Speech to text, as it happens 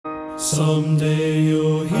Someday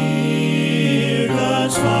you'll hear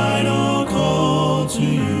God's final call to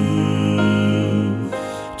you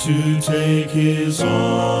to take His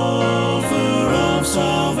offer of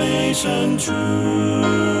salvation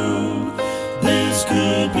true. This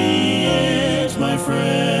could be it, my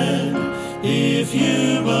friend, if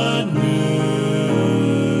you but knew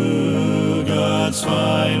God's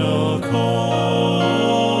final call,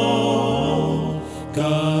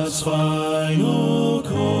 God's final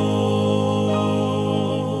call.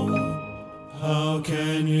 How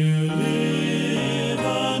can you live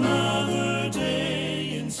another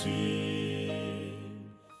day in sin?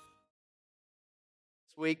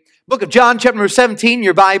 Week. Book of John, chapter number 17,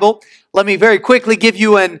 your Bible. Let me very quickly give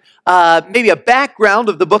you maybe a background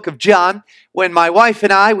of the book of John. When my wife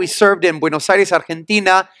and I, we served in Buenos Aires,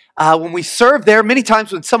 Argentina. When we served there, many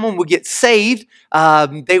times when someone would get saved,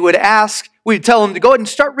 they would ask, we'd tell them to go ahead and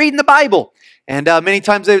start reading the Bible. And many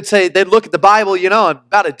times they would say, they'd look at the Bible,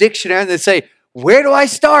 about a dictionary, and they'd say, where do I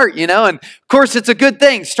start? And of course, it's a good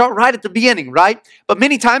thing. Start right at the beginning, right? But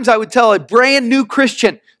many times I would tell a brand new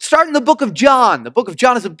Christian, start in the book of John. The book of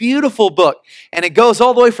John is a beautiful book, and it goes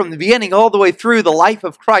all the way from the beginning all the way through the life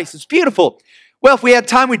of Christ. It's beautiful. Well, if we had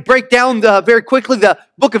time, we'd break down very quickly the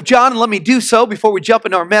book of John, and let me do so before we jump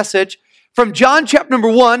into our message. From John chapter number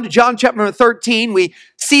 1 to John chapter number 13, we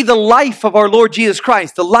see the life of our Lord Jesus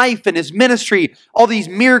Christ, the life and His ministry, all these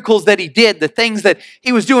miracles that He did, the things that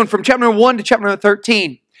He was doing from chapter number 1 to chapter number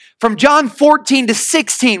 13. From John 14 to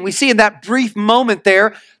 16, we see in that brief moment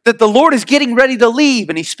there that the Lord is getting ready to leave,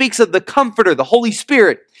 and He speaks of the Comforter, the Holy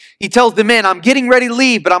Spirit. He tells the men, I'm getting ready to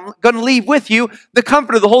leave, but I'm going to leave with you the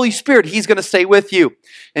Comforter, the Holy Spirit. He's going to stay with you.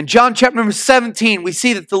 In John chapter number 17, we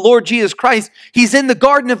see that the Lord Jesus Christ, He's in the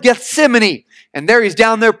Garden of Gethsemane, and there He's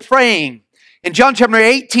down there praying. In John chapter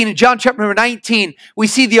 18 and John chapter number 19, we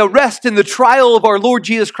see the arrest and the trial of our Lord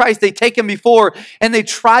Jesus Christ. They take Him before, and they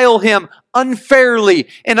trial Him unfairly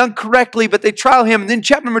and incorrectly, but they trial Him. And then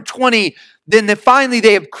chapter number 20, then finally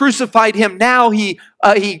they have crucified Him. Now He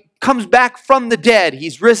comes back from the dead.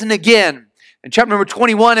 He's risen again. In chapter number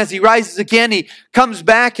 21, as He rises again, He comes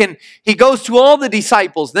back and He goes to all the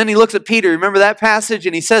disciples. Then He looks at Peter. Remember that passage?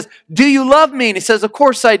 And He says, do you love me? And He says, of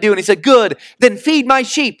course I do. And He said, good. Then feed my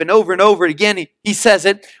sheep. And over again, he says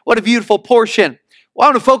it. What a beautiful portion. Well,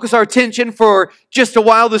 I want to focus our attention for just a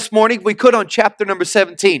while this morning, if we could, on chapter number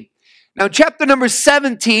 17. Now, in chapter number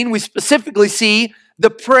 17, we specifically see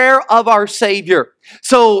the prayer of our Savior.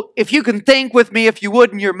 So if you can think with me, if you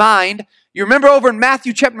would, in your mind, you remember over in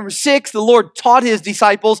Matthew chapter number 6, the Lord taught His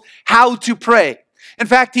disciples how to pray. In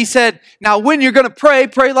fact, He said, now when you're going to pray,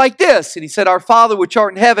 pray like this. And He said, our Father which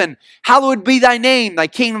art in heaven, hallowed be thy name, thy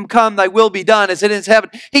kingdom come, thy will be done as it is in heaven.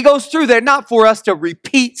 He goes through there, not for us to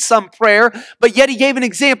repeat some prayer, but yet He gave an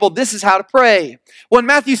example. This is how to pray. Well, in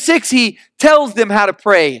Matthew 6, He tells them how to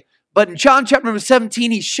pray. But in John chapter number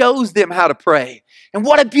 17, He shows them how to pray. And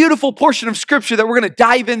what a beautiful portion of Scripture that we're going to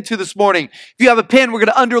dive into this morning. If you have a pen, we're going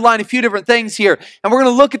to underline a few different things here. And we're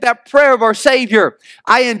going to look at that prayer of our Savior.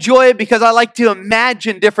 I enjoy it because I like to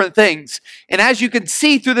imagine different things. And as you can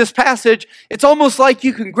see through this passage, it's almost like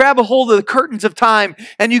you can grab a hold of the curtains of time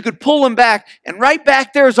and you could pull them back. And right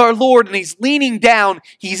back there is our Lord, and He's leaning down.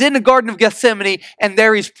 He's in the Garden of Gethsemane, and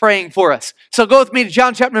there He's praying for us. So go with me to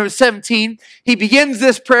John chapter number 17. He begins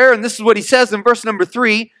this prayer, and this is what He says in verse number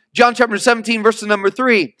 3. John chapter 17, verse number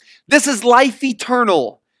 3. This is life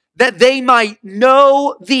eternal, that they might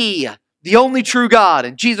know Thee, the only true God,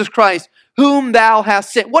 and Jesus Christ, whom Thou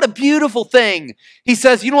hast sent. What a beautiful thing. He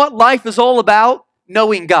says, you know what life is all about?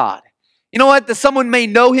 Knowing God. You know what? That someone may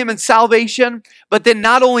know Him in salvation, but then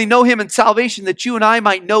not only know Him in salvation, that you and I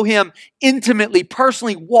might know Him intimately,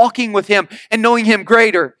 personally, walking with Him and knowing Him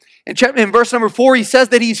greater. In verse number 4, He says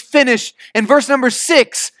that He's finished. In verse number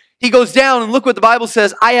 6, He goes down and look what the Bible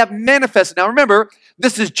says, I have manifested. Now remember,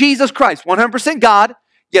 this is Jesus Christ, 100% God,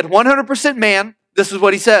 yet 100% man. This is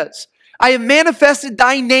what He says. I have manifested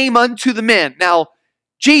thy name unto the men. Now,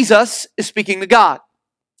 Jesus is speaking to God.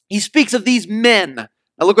 He speaks of these men.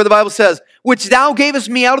 Now look what the Bible says. Which thou gavest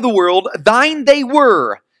me out of the world, thine they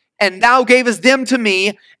were, and thou gavest them to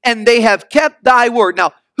me, and they have kept thy word.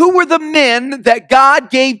 Now, who were the men that God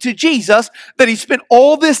gave to Jesus that He spent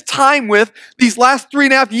all this time with these last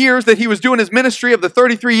 3.5 years that He was doing His ministry of the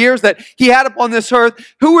 33 years that He had upon this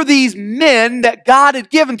earth? Who were these men that God had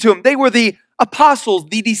given to Him? They were the apostles,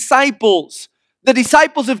 the disciples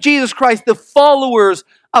of Jesus Christ, the followers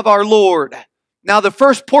of our Lord. Now, the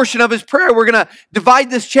first portion of his prayer, we're going to divide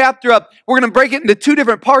this chapter up. We're going to break it into two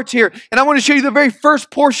different parts here. And I want to show you the very first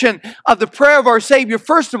portion of the prayer of our Savior.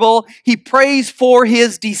 First of all, he prays for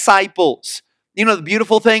his disciples. You know, the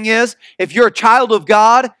beautiful thing is, if you're a child of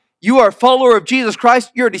God, you are a follower of Jesus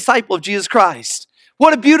Christ, you're a disciple of Jesus Christ.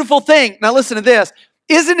 What a beautiful thing. Now listen to this.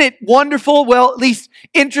 Isn't it wonderful, well, at least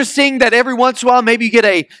interesting that every once in a while maybe you get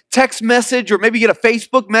a text message or maybe you get a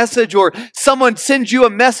Facebook message or someone sends you a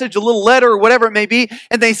message, a little letter or whatever it may be,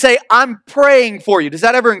 and they say, I'm praying for you. Does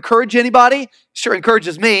that ever encourage anybody? Sure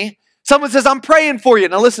encourages me. Someone says, I'm praying for you.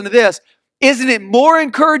 Now listen to this. Isn't it more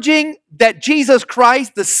encouraging that Jesus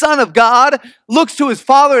Christ, the Son of God, looks to his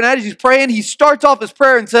Father and as he's praying, he starts off his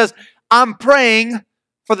prayer and says, I'm praying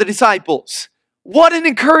for the disciples. What an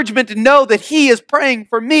encouragement to know that he is praying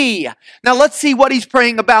for me. Now let's see what he's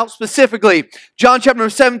praying about specifically. John chapter number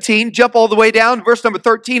 17, jump all the way down, verse number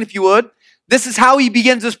 13 if you would. This is how he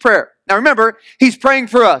begins his prayer. Now remember, he's praying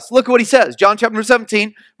for us. Look at what he says. John chapter number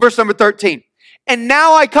 17, verse number 13. And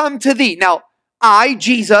now I come to thee. Now I,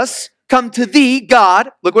 Jesus, come to thee, God.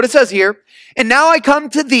 Look what it says here. And now I come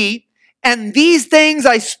to thee, and these things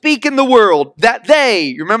I speak in the world, that they,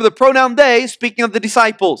 you remember the pronoun they, speaking of the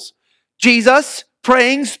disciples. Jesus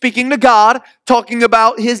praying, speaking to God, talking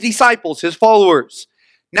about his disciples, his followers.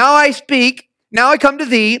 Now I come to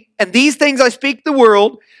thee, and these things I speak the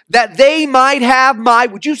world, that they might have my,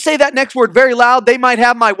 would you say that next word very loud? They might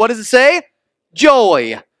have my, what does it say?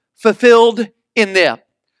 Joy fulfilled in them.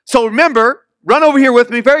 So remember, run over here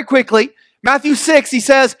with me very quickly. Matthew 6, he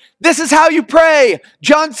says, this is how you pray.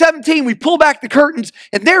 John 17, we pull back the curtains,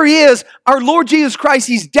 and there he is, our Lord Jesus Christ.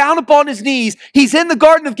 He's down upon his knees. He's in the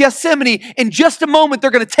Garden of Gethsemane. In just a moment, they're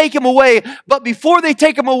going to take him away. But before they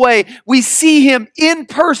take him away, we see him in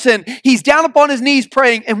person. He's down upon his knees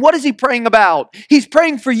praying. And what is he praying about? He's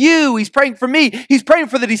praying for you. He's praying for me. He's praying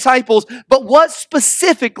for the disciples. But what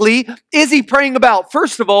specifically is he praying about?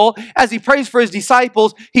 First of all, as he prays for his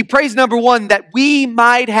disciples, he prays, number one, that we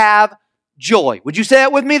might have joy. Would you say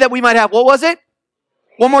that with me? That we might have, what was it?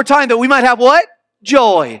 One more time, that we might have what?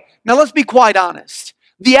 Joy. Now let's be quite honest.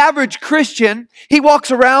 The average Christian, he walks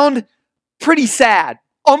around pretty sad,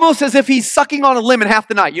 almost as if he's sucking on a lemon half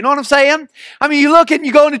the night. You know what I'm saying? I mean, you look and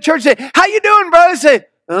you go into church and say, how you doing, brother? Say,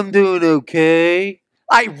 I'm doing okay.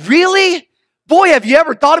 Really? Boy, have you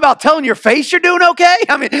ever thought about telling your face you're doing okay?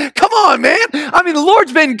 I mean, come on, man. I mean, the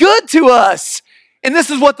Lord's been good to us. And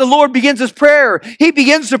this is what the Lord begins his prayer. He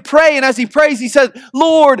begins to pray, and as he prays, he says,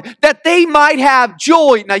 Lord, that they might have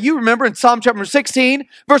joy. Now, you remember in Psalm chapter 16,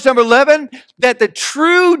 verse number 11, that the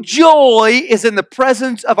true joy is in the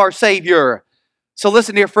presence of our Savior. So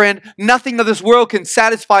listen, dear friend, nothing of this world can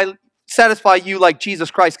satisfy you like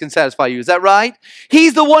Jesus Christ can satisfy you. Is that right?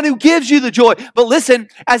 He's the one who gives you the joy. But listen,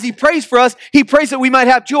 as he prays for us, he prays that we might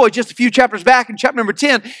have joy. Just a few chapters back in chapter number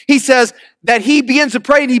 10, he says that he begins to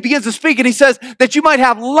pray and he begins to speak and he says that you might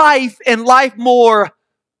have life and life more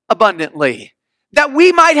abundantly. That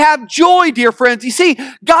we might have joy, dear friends. You see,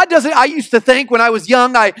 God doesn't, I used to think when I was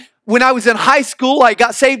young, when I was in high school, I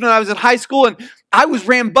got saved when I was in high school and I was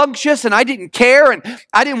rambunctious and I didn't care and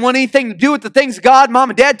I didn't want anything to do with the things of God. Mom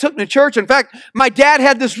and Dad took me to church. In fact, my dad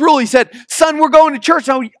had this rule. He said, son, we're going to church.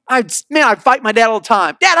 I'd fight my dad all the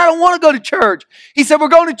time. Dad, I don't want to go to church. He said, we're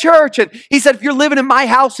going to church. And he said, if you're living in my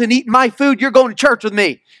house and eating my food, you're going to church with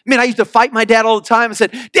me. I used to fight my dad all the time and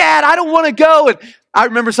said, Dad, I don't want to go. And I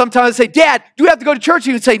remember sometimes I'd say, Dad, do we have to go to church?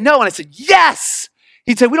 He would say, no. And I said, yes.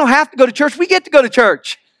 He'd say, we don't have to go to church. We get to go to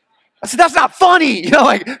church. I said, that's not funny.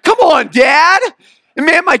 Come on, Dad. And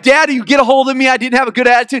man, my dad, he'd get a hold of me. I didn't have a good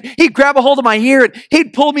attitude. He'd grab a hold of my ear and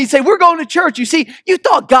he'd pull me and say, we're going to church. You see, you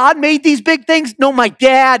thought God made these big things? No, my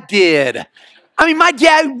dad did. My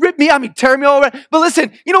dad ripped me, tear me all around. But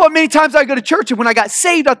listen, you know what? Many times I go to church and when I got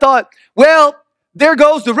saved, I thought, well, there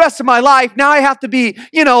goes the rest of my life. Now I have to be,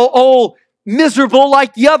 miserable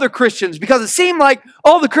like the other Christians because it seemed like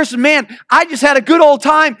all the Christians, man, I just had a good old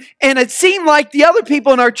time. And it seemed like the other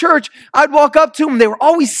people in our church, I'd walk up to them. They were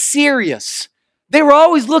always serious. They were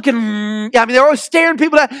always looking, they were always staring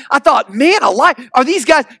people down. I thought, man, are these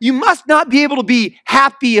guys, you must not be able to be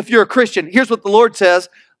happy if you're a Christian. Here's what the Lord says,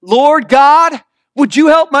 Lord God, would you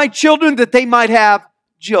help my children that they might have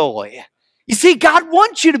joy? You see, God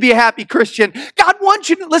wants you to be a happy Christian. God wants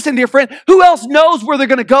you to, listen, dear friend, who else knows where they're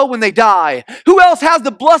going to go when they die? Who else has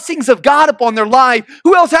the blessings of God upon their life?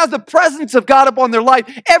 Who else has the presence of God upon their life?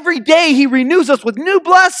 Every day he renews us with new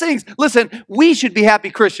blessings. Listen, we should be happy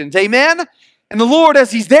Christians, amen? And the Lord,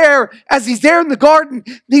 as he's there in the garden,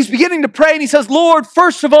 he's beginning to pray and he says, Lord,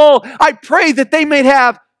 first of all, I pray that they may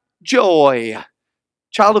have joy.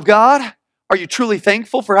 Child of God, are you truly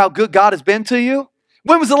thankful for how good God has been to you?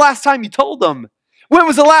 When was the last time you told them? When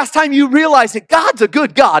was the last time you realized that God's a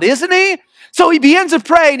good God, isn't he? So he begins to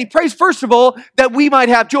pray and he prays, first of all, that we might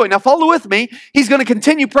have joy. Now follow with me. He's going to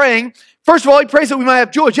continue praying. First of all, he prays that we might have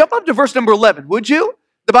joy. Jump up to verse number 11, would you?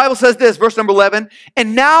 The Bible says this, verse number 11,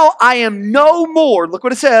 and now I am no more, look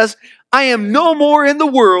what it says, I am no more in the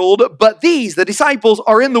world, but these, the disciples,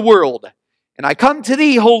 are in the world. And I come to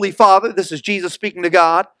thee, Holy Father, this is Jesus speaking to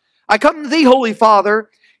God, I come to thee, Holy Father,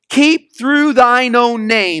 keep through thine own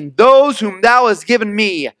name those whom thou hast given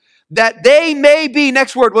me, that they may be,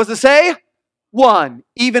 next word, what does it say? One,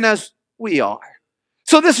 even as we are.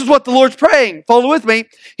 So this is what the Lord's praying. Follow with me.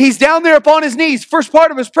 He's down there upon his knees. First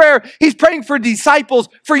part of his prayer, he's praying for disciples,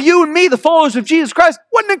 for you and me, the followers of Jesus Christ.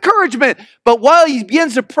 What an encouragement. But while he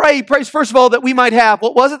begins to pray, he prays first of all that we might have,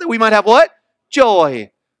 what was it? That we might have what?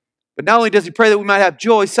 Joy. But not only does he pray that we might have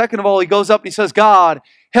joy, second of all, he goes up and he says, God,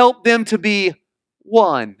 help them to be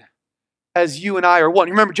one as you and I are one.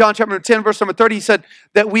 You remember John chapter 10, verse number 30, he said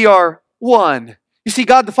that we are one. You see,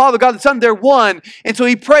 God the Father, God the Son, they're one. And so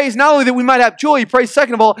he prays not only that we might have joy, he prays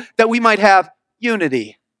second of all that we might have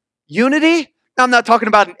unity. Unity? Now, I'm not talking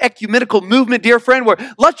about an ecumenical movement, dear friend, where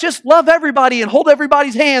let's just love everybody and hold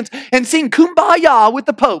everybody's hands and sing Kumbaya with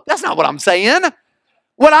the Pope. That's not what I'm saying.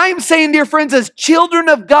 What I am saying, dear friends, as children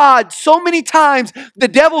of God, so many times the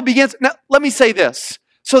devil begins. Now, let me say this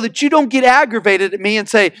so that you don't get aggravated at me and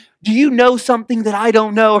say, do you know something that I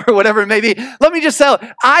don't know, or whatever it may be? Let me just say,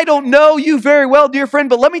 I don't know you very well, dear friend,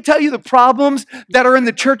 but let me tell you the problems that are in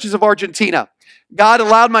the churches of Argentina. God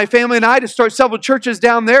allowed my family and I to start several churches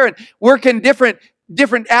down there and work in different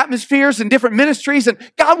atmospheres and different ministries, and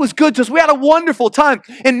God was good to us. We had a wonderful time.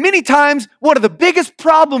 And many times, one of the biggest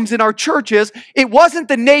problems in our churches, it wasn't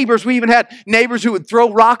the neighbors. We even had neighbors who would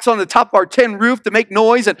throw rocks on the top of our tin roof to make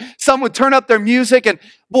noise, and some would turn up their music. And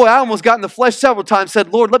boy, I almost got in the flesh several times,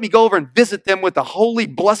 said, Lord, let me go over and visit them with a holy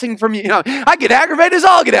blessing from you. I get aggravated as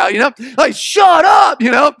all get out, like, shut up,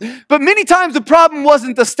 But many times the problem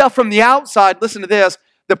wasn't the stuff from the outside. Listen to this.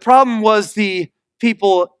 The problem was the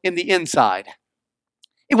people in the inside.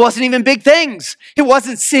 It wasn't even big things. It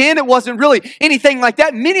wasn't sin. It wasn't really anything like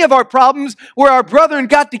that. Many of our problems were our brethren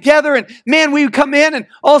got together and man, we would come in and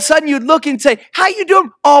all of a sudden you'd look and say, how you doing?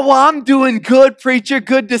 Oh, well, I'm doing good, preacher.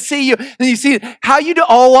 Good to see you. And you see, how you doing?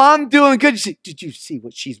 Oh, I'm doing good. You see, did you see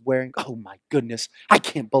what she's wearing? Oh my goodness. I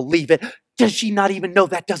can't believe it. Does she not even know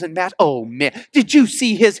that doesn't match? Oh man. Did you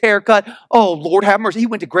see his haircut? Oh, Lord have mercy. He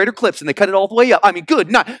went to Greater Clips and they cut it all the way up. I mean, good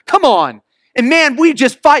night. Come on. And man, we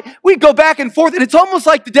just fight. We go back and forth, and it's almost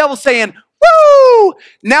like the devil saying, woo!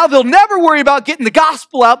 Now they'll never worry about getting the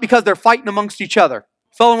gospel out because they're fighting amongst each other.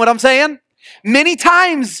 Following what I'm saying? Many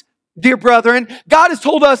times, dear brethren, God has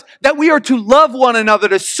told us that we are to love one another,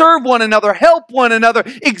 to serve one another, help one another,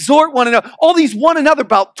 exhort one another. All these one another,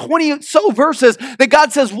 about 20 or so verses that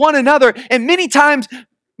God says one another. And many times,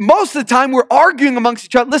 most of the time, we're arguing amongst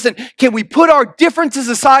each other. Listen, can we put our differences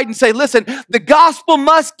aside and say, listen, the gospel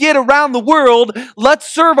must get around the world. Let's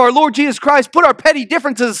serve our Lord Jesus Christ. Put our petty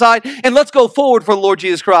differences aside and let's go forward for the Lord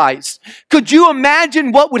Jesus Christ. Could you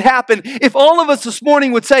imagine what would happen if all of us this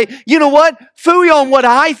morning would say, you know what? Phooey on what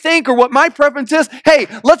I think or what my preference is. Hey,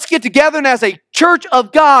 let's get together and as a church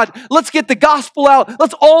of God, let's get the gospel out.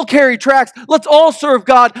 Let's all carry tracts. Let's all serve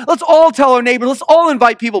God. Let's all tell our neighbors. Let's all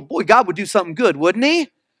invite people. Boy, God would do something good, wouldn't he?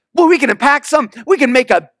 Boy, we can impact we can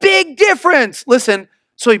make a big difference. Listen,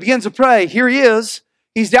 so he begins to pray. Here he is.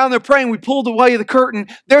 He's down there praying. We pulled away the curtain.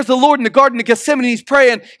 There's the Lord in the Garden of Gethsemane. He's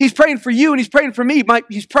praying. He's praying for you and he's praying for me.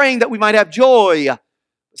 He's praying that we might have joy.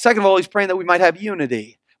 Second of all, he's praying that we might have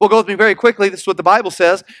unity. Well, go with me very quickly. This is what the Bible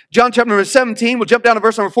says. John chapter number 17. We'll jump down to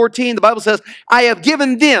verse number 14. The Bible says, I have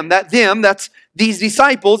given that's these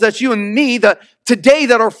disciples, that's you and me, today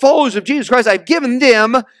that are followers of Jesus Christ, I've given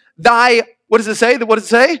them thy, what does it say? What does it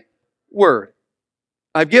say? Word.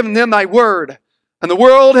 I've given them thy word. And the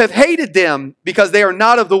world hath hated them because they are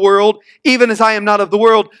not of the world, even as I am not of the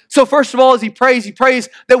world. So first of all, as he prays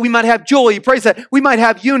that we might have joy. He prays that we might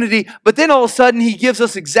have unity. But then all of a sudden, he gives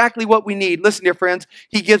us exactly what we need. Listen, dear friends,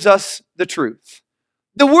 he gives us the truth.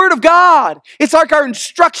 The Word of God. It's like our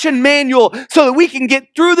instruction manual so that we can get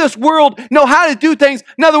through this world, know how to do things.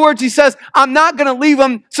 In other words, he says, I'm not going to leave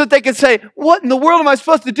them so that they can say, what in the world am I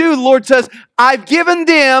supposed to do? The Lord says, I've given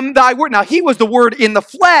them thy word. Now, he was the Word in the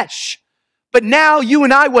flesh. But now you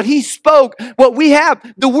and I, what he spoke, what we have,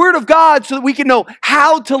 the Word of God so that we can know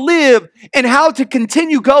how to live and how to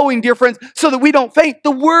continue going, dear friends, so that we don't faint.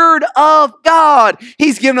 The Word of God.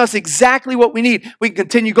 He's given us exactly what we need. We can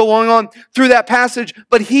continue going on through that passage,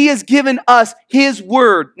 but he has given us his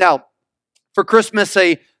Word. Now, for Christmas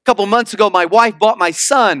a couple months ago, my wife bought my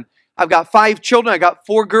son. I've got 5 children. I got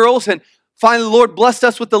 4 girls, and finally the Lord blessed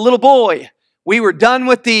us with a little boy. We were done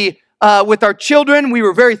with our children. We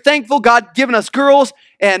were very thankful. God had given us girls.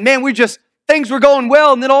 And man, things were going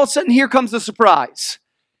well. And then all of a sudden, here comes the surprise.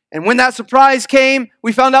 And when that surprise came,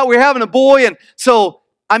 we found out we were having a boy. And so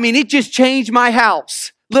I mean, it just changed my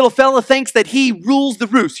house. Little fella thinks that he rules the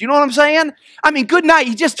roost. You know what I'm saying? I mean, good night.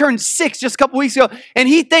 He just turned 6 just a couple weeks ago, and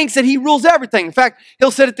he thinks that he rules everything. In fact, he'll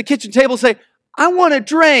sit at the kitchen table and say, I want a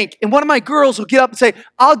drink. And one of my girls will get up and say,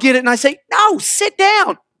 I'll get it. And I say, no, sit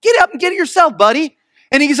down. Get up and get it yourself, buddy.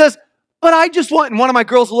 And he says, but I just want, and one of my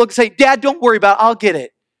girls will look and say, Dad, don't worry about it. I'll get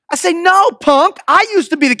it. I say, no, punk. I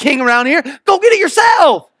used to be the king around here. Go get it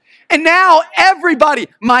yourself. And now everybody,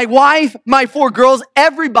 my wife, my 4 girls,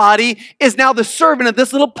 everybody is now the servant of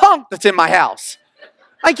this little punk that's in my house.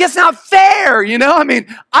 Like, it's not fair, you know? I mean,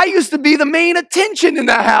 I used to be the main attention in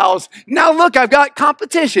the house. Now, look, I've got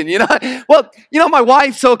competition, you know? Well, you know, my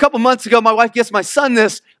wife, so a couple months ago, my wife gets my son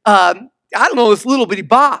this, this little bitty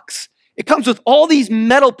box. It comes with all these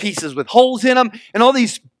metal pieces with holes in them and all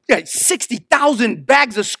these 60,000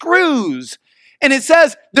 bags of screws. And it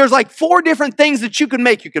says there's like 4 different things that you can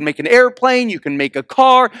make. You can make an airplane, you can make a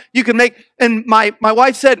car, you can make, and my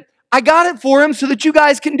wife said, I got it for him so that you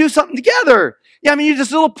guys can do something together. Yeah, I mean,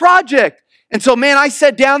 just a little project. And so, man, I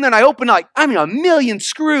sat down there and I opened a million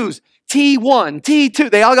screws. T1, T2,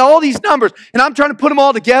 they all got all these numbers. And I'm trying to put them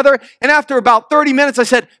all together. And after about 30 minutes, I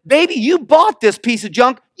said, baby, you bought this piece of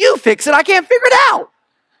junk. You fix it. I can't figure it out.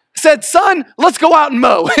 I said, son, let's go out and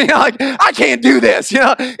mow. Like, I can't do this. You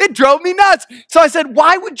know, it drove me nuts. So I said,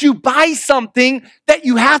 why would you buy something that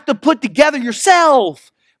you have to put together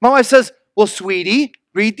yourself? My wife says, well, sweetie,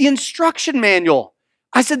 read the instruction manual.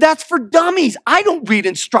 I said, that's for dummies. I don't read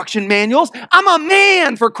instruction manuals. I'm a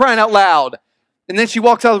man, for crying out loud. And then she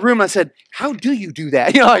walks out of the room and I said, how do you do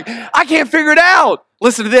that? You know, like, I can't figure it out.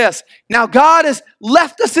 Listen to this. Now God has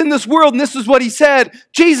left us in this world, and this is what he said.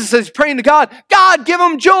 Jesus is praying to God. God, give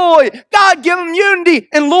them joy. God, give them unity.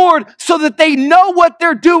 And Lord, so that they know what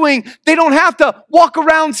they're doing, they don't have to walk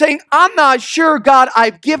around saying, I'm not sure, God.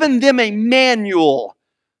 I've given them a manual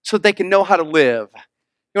so that they can know how to live.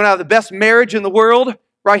 You want to have the best marriage in the world?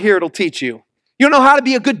 Right here, it'll teach you. You don't know how to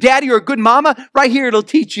be a good daddy or a good mama? Right here, it'll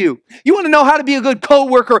teach you. You want to know how to be a good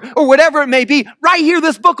coworker or whatever it may be? Right here,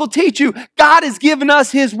 this book will teach you. God has given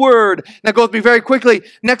us his word. Now go with me very quickly.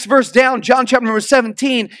 Next verse down, John chapter number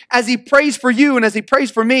 17. As he prays for you and as he prays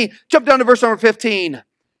for me, jump down to verse number 15.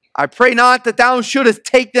 I pray not that thou shouldest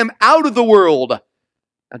take them out of the world.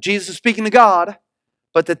 Now Jesus is speaking to God,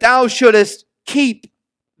 but that thou shouldest keep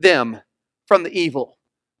them from the evil.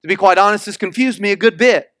 To be quite honest, this confused me a good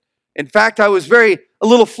bit. In fact, I was a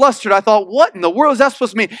little flustered. I thought, what in the world is that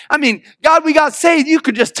supposed to mean? I mean, God, we got saved. You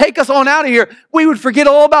could just take us on out of here. We would forget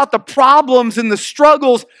all about the problems and the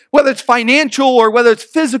struggles, whether it's financial or whether it's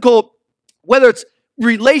physical, whether it's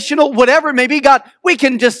relational, whatever it may be. God, we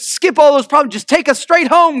can just skip all those problems. Just take us straight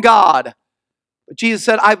home, God. But Jesus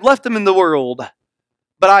said, I've left them in the world.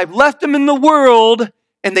 But I've left them in the world,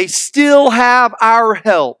 and they still have our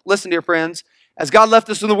help. Listen, dear friends. As God left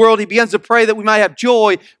us in the world, he begins to pray that we might have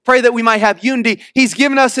joy, pray that we might have unity. He's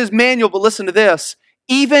given us his manual, but listen to this.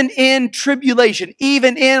 Even in tribulation,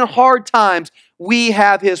 even in hard times, we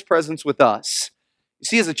have his presence with us. You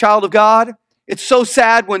see, as a child of God, it's so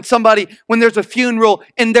sad when there's a funeral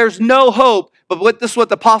and there's no hope. But this is what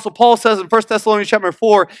the Apostle Paul says in 1 Thessalonians chapter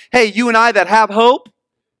 4. Hey, you and I that have hope,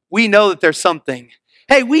 we know that there's something.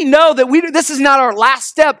 Hey, we know that this is not our last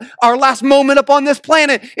step, our last moment upon this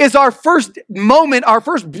planet. Is our first moment, our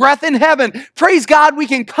first breath in heaven. Praise God, we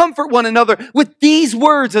can comfort one another with these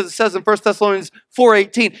words, as it says in 1 Thessalonians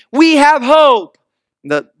 4:18. We have hope.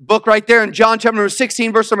 The book right there in John chapter number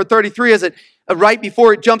 16, verse number 33, is it right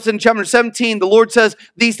before it jumps into chapter 17, the Lord says,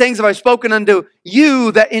 these things have I spoken unto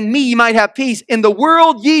you, that in me ye might have peace. In the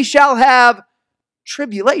world ye shall have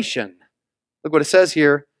tribulation. Look what it says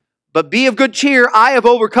here. But be of good cheer, I have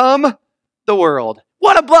overcome the world.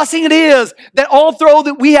 What a blessing it is that although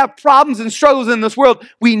that we have problems and struggles in this world,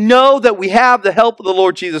 we know that we have the help of the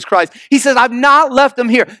Lord Jesus Christ. He says, I've not left them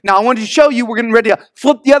here. Now, I wanted to show you, we're getting ready to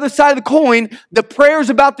flip the other side of the coin. The prayer's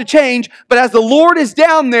about to change, but as the Lord is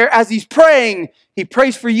down there, as he's praying, he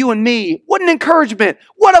prays for you and me. What an encouragement.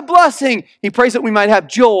 What a blessing. He prays that we might have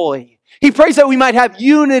joy. He prays that we might have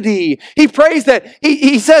unity. He prays that,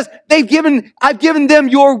 he says, I've given them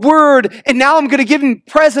your word, and now I'm going to give them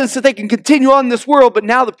presence that they can continue on in this world, but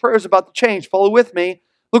now the prayer is about to change. Follow with me.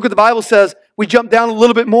 Look what the Bible says. We jump down a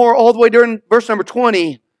little bit more, all the way during verse number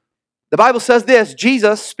 20. The Bible says this,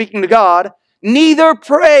 Jesus, speaking to God, neither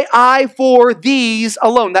pray I for these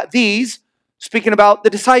alone. That these, speaking about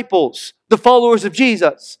the disciples, the followers of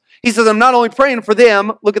Jesus. He says, I'm not only praying for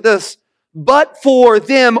them, look at this, but for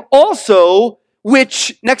them also,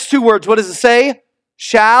 which, next 2 words, what does it say?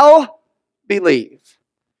 Shall believe.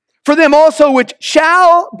 For them also which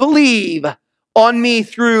shall believe on me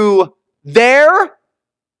through their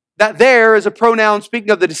That there is a pronoun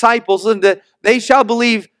speaking of the disciples, and that they shall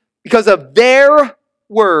believe because of their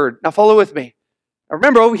word. Now follow with me. Now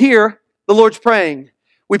remember over here, the Lord's praying.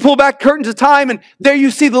 We pull back curtains of time, and there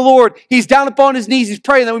you see the Lord. He's down upon his knees. He's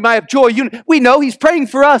praying that we might have joy. We know he's praying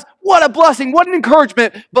for us. What a blessing. What an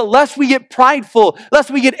encouragement. But lest we get prideful,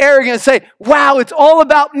 lest we get arrogant and say, wow, it's all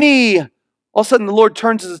about me. All of a sudden, the Lord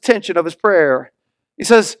turns his attention of his prayer. He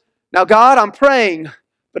says, now God, I'm praying,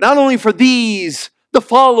 but not only for these, the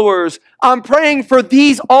followers, I'm praying for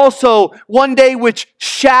these also one day which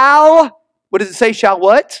shall, what does it say? Shall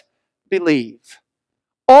what? Believe.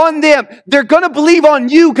 On them. They're going to believe on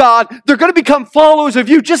you, God. They're going to become followers of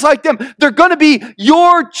you just like them. They're going to be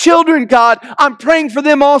your children, God. I'm praying for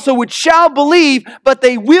them also, which shall believe, but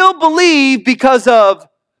they will believe because of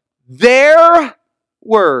their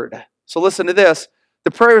word. So listen to this.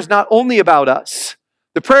 The prayer is not only about us.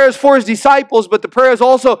 The prayer is for his disciples, but the prayer is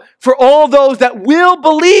also for all those that will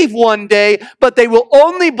believe one day, but they will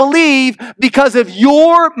only believe because of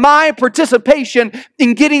my participation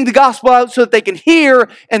in getting the gospel out so that they can hear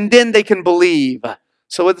and then they can believe.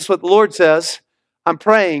 So that's what the Lord says. I'm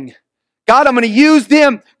praying. God, I'm going to use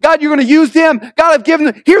them. God, you're going to use them. God, I've given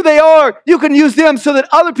them. Here they are. You can use them so that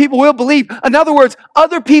other people will believe. In other words,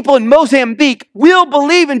 other people in Mozambique will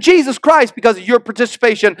believe in Jesus Christ because of your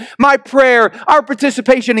participation, my prayer, our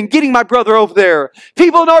participation in getting my brother over there.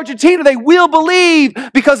 People in Argentina, they will believe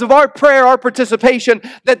because of our prayer, our participation,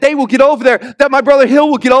 that they will get over there, that my brother Hill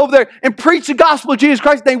will get over there and preach the gospel of Jesus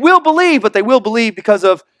Christ. They will believe, but they will believe because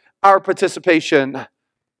of our participation.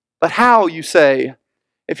 But how, you say?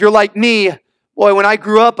 If you're like me, boy, when I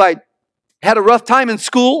grew up, I had a rough time in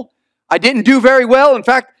school. I didn't do very well. In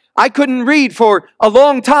fact, I couldn't read for a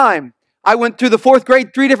long time. I went through the 4th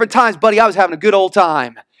grade 3 different times. Buddy, I was having a good old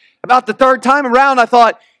time. About the 3rd time around, I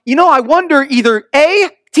thought, I wonder either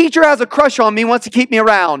A, teacher has a crush on me, wants to keep me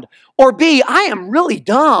around, or B, I am really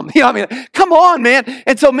dumb. Come on, man.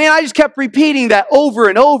 And so, I just kept repeating that over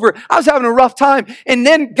and over. I was having a rough time. And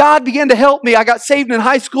then God began to help me. I got saved in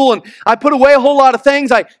high school, and I put away a whole lot of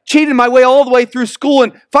things. I cheated my way all the way through school,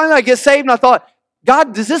 and finally I get saved, and I thought,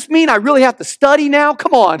 God, does this mean I really have to study now?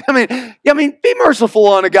 Come on. Be merciful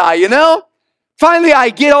on a guy, Finally, I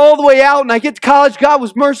get all the way out, and I get to college. God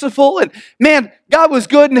was merciful, and God was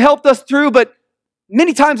good and helped us through, but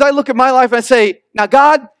many times I look at my life and I say, now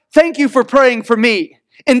God, thank you for praying for me.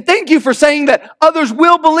 And thank you for saying that others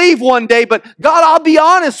will believe one day. But God, I'll be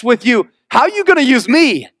honest with you. How are you going to use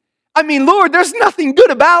me? Lord, there's nothing good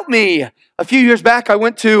about me. A few years back, I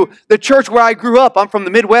went to the church where I grew up. I'm from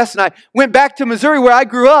the Midwest, and I went back to Missouri where I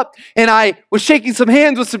grew up, and I was shaking some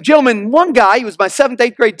hands with some gentlemen. One guy, he was my 7th,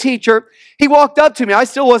 8th grade teacher. He walked up to me. I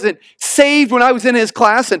still wasn't saved when I was in his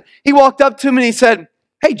class, and he walked up to me and he said,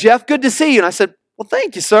 hey, Jeff, good to see you. And I said, well,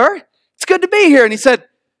 thank you, sir. It's good to be here. And he said,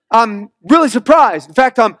 I'm really surprised. In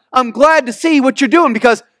fact, I'm glad to see what you're doing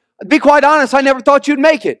because, to be quite honest, I never thought you'd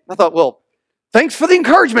make it. I thought, well, thanks for the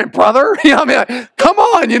encouragement, brother. Come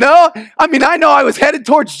on, I know I was headed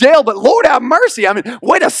towards jail, but Lord have mercy.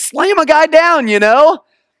 Way to slam a guy down,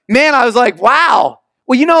 Man, I was like, wow.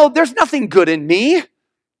 Well, there's nothing good in me.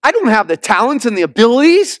 I don't have the talents and the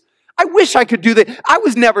abilities. I wish I could do that. I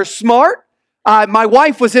was never smart. My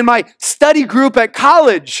wife was in my study group at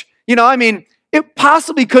college. It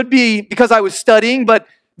possibly could be because I was studying, but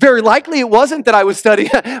very likely it wasn't that I was studying.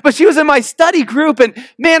 But she was in my study group, and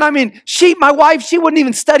my wife, she wouldn't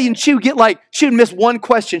even study, and she would miss one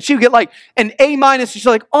question. She would get an A-. She's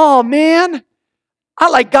like, oh man,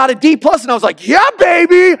 I got a D+, and I was like, yeah,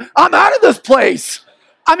 baby, I'm out of this place.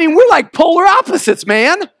 We're like polar opposites,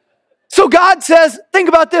 man. So God says, think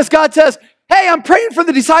about this. God says, hey, I'm praying for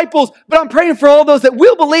the disciples, but I'm praying for all those that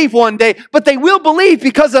will believe one day, but they will believe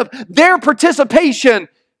because of their participation.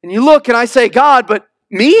 And you look and I say, God, but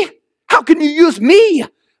me? How can you use me?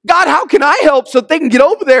 God, how can I help so they can get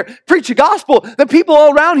over there, preach the gospel, that people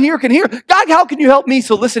all around here can hear? God, how can you help me?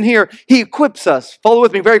 So listen here. He equips us. Follow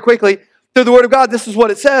with me very quickly. Through the word of God, this is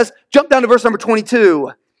what it says. Jump down to verse number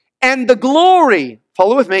 22. And the glory,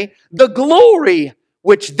 follow with me, the glory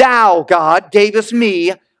which thou, God, gavest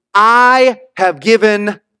me, I have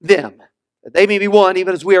given them, that they may be one,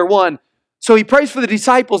 even as we are one. So he prays for the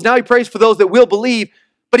disciples. Now he prays for those that will believe.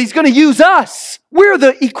 But he's going to use us. We're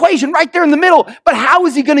the equation right there in the middle. But how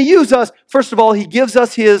is he going to use us? First of all, he gives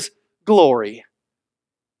us his glory.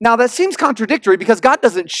 Now that seems contradictory because God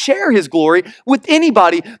doesn't share his glory with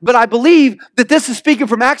anybody. But I believe that this is speaking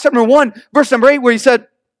from Acts chapter 1, verse number 8, where he said,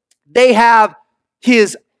 they have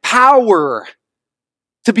his power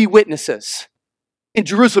to be witnesses. in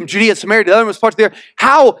Jerusalem, Judea, Samaria, the othermost parts of the earth.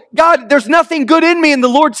 How, God, there's nothing good in me. And the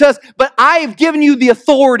Lord says, but I've given you the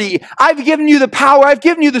authority. I've given you the power. I've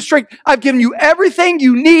given you the strength. I've given you everything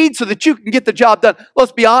you need so that you can get the job done.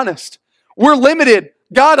 Let's be honest. We're limited.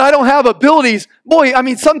 God, I don't have abilities. Boy, I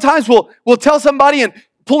mean, sometimes we'll tell somebody and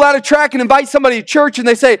pull out a track and invite somebody to church and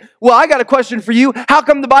they say, well, I got a question for you. How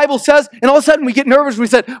come the Bible says? And all of a sudden we get nervous. We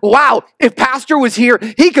said, wow, if pastor was here,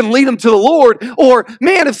 he can lead them to the Lord. Or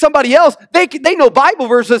man, if somebody else, they know Bible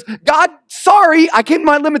verses. God, sorry, I came to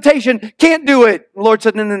my limitation. Can't do it. The Lord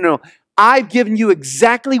said, no. I've given you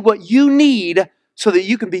exactly what you need so that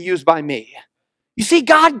you can be used by me. You see,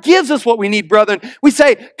 God gives us what we need, brethren. We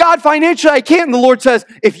say, God, financially I can't. And the Lord says,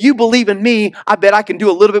 if you believe in me, I bet I can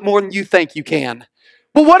do a little bit more than you think you can.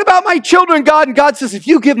 But what about my children, God? And God says, if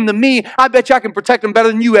you give them to me, I bet you I can protect them better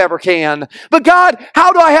than you ever can. But God,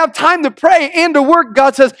 how do I have time to pray and to work?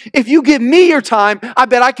 God says, if you give me your time, I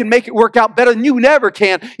bet I can make it work out better than you never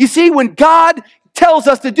can. You see, when God tells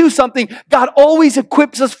us to do something, God always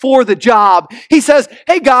equips us for the job. He says,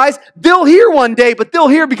 hey guys, they'll hear one day, but they'll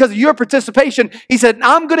hear because of your participation. He said,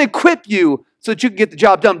 I'm going to equip you so that you can get the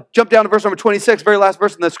job done. Jump down to verse number 26, very last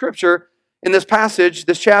verse in the scripture, in this passage,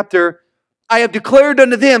 this chapter. I have declared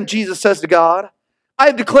unto them, Jesus says to God, I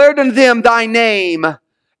have declared unto them thy name,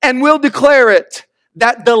 and will declare it,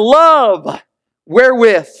 that the love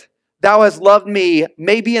wherewith thou hast loved me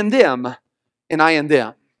may be in them, and I in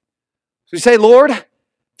them. So we say, Lord,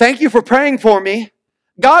 thank you for praying for me.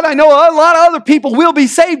 God, I know a lot of other people will be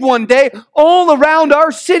saved one day all around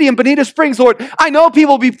our city in Bonita Springs, Lord. I know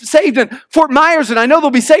people will be saved in Fort Myers, and I know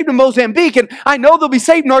they'll be saved in Mozambique, and I know they'll be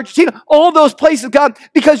saved in Argentina, all those places, God,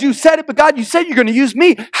 because you said it, but God, you said you're going to use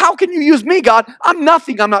me. How can you use me, God? I'm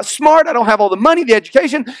nothing. I'm not smart. I don't have all the money, the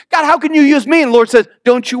education. God, how can you use me? And the Lord says,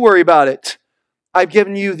 don't you worry about it. I've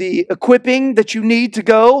given you the equipping that you need to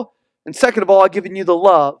go, and second of all, I've given you the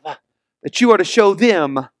love that you are to show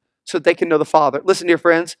them so that they can know the Father. Listen, dear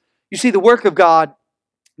friends, you see the work of God,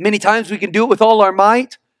 many times we can do it with all our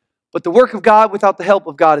might, but the work of God without the help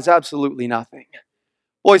of God is absolutely nothing.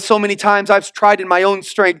 Boy, so many times I've tried in my own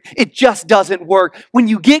strength, it just doesn't work. When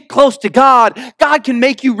you get close to God, God can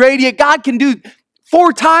make you radiant. God can do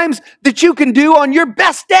 4 times that you can do on your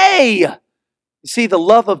best day. You see, the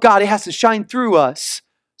love of God, it has to shine through us.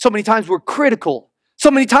 So many times we're critical. So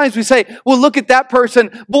many times we say, well, look at that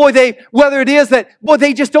person. Boy, whether it is that, boy,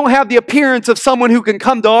 they just don't have the appearance of someone who can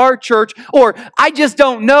come to our church, or I just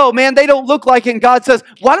don't know, man, they don't look like it. And God says,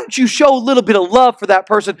 why don't you show a little bit of love for that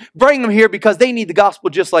person? Bring them here because they need the gospel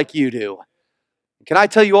just like you do. Can I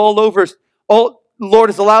tell you the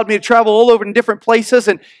Lord has allowed me to travel all over in different places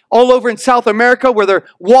and all over in South America where they're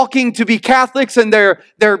walking to be Catholics and they're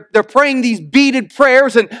praying these beaded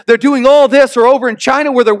prayers and they're doing all this, or over in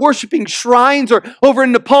China where they're worshiping shrines, or over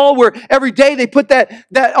in Nepal where every day they put that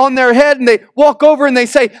on their head and they walk over and they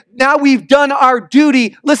say, now we've done our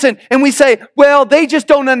duty. Listen, and we say, well, they just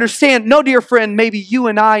don't understand. No, dear friend, maybe you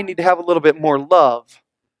and I need to have a little bit more love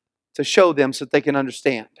to show them so that they can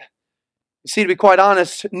understand. You see, to be quite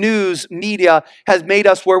honest, news, media has made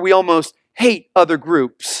us where we almost hate other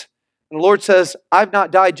groups. And the Lord says, I've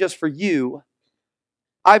not died just for you.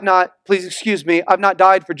 I've not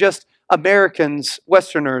died for just Americans,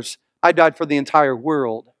 Westerners. I died for the entire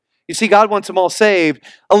world. You see, God wants them all saved.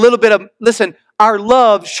 Listen, our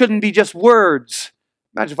love shouldn't be just words.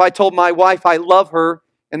 Imagine if I told my wife I love her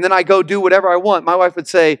and then I go do whatever I want. My wife would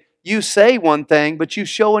say, you say one thing, but you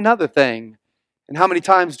show another thing. And how many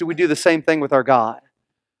times do we do the same thing with our God?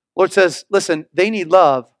 The Lord says, listen, they need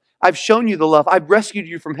love. I've shown you the love. I've rescued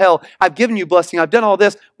you from hell. I've given you blessing. I've done all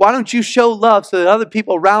this. Why don't you show love so that other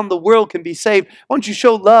people around the world can be saved? Why don't you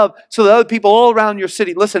show love so that other people all around your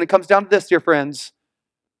city? Listen, it comes down to this, dear friends.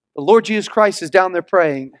 The Lord Jesus Christ is down there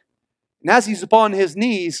praying. And as he's upon his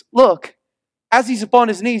knees, look, as he's upon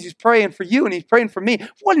his knees, he's praying for you and he's praying for me.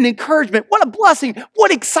 What an encouragement. What a blessing.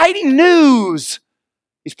 What exciting news.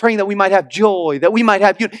 He's praying that we might have joy, that we might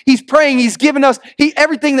have unity. He's praying, he's given us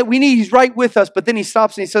everything that we need. He's right with us. But then he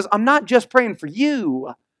stops and he says, I'm not just praying for you.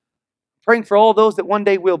 I'm praying for all those that one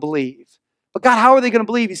day will believe. But God, how are they going to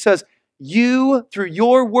believe? He says, you, through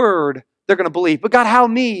your word, they're going to believe. But God, how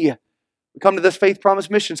me? We come to this Faith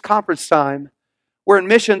Promise Missions conference time. We're in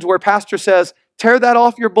missions where pastor says, tear that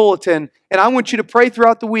off your bulletin, and I want you to pray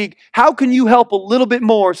throughout the week. How can you help a little bit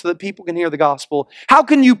more so that people can hear the gospel? How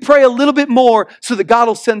can you pray a little bit more so that God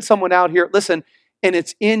will send someone out here? Listen, and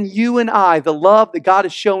it's in you and I, the love that God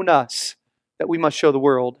has shown us, that we must show the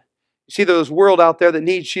world. You see, there's a world out there that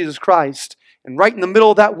needs Jesus Christ. And right in the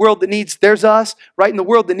middle of that world there's us. Right in the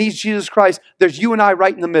world that needs Jesus Christ, there's you and I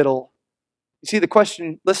right in the middle. You see, the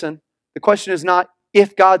question is not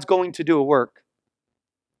if God's going to do a work. The question is, will we do it?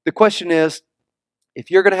 The question is, if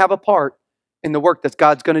you're going to have a part in the work that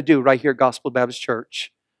God's going to do right here at Gospel Baptist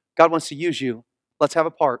Church, God wants to use you. Let's have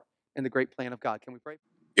a part in the great plan of God. Can we pray?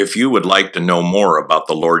 If you would like to know more about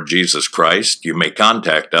the Lord Jesus Christ, you may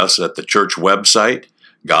contact us at the church website,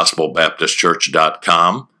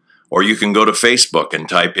 gospelbaptistchurch.com, or you can go to Facebook and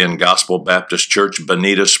type in Gospel Baptist Church,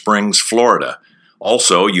 Bonita Springs, Florida.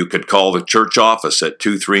 Also, you could call the church office at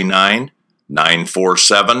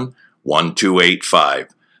 239-947-1285.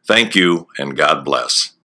 Thank you, and God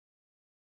bless.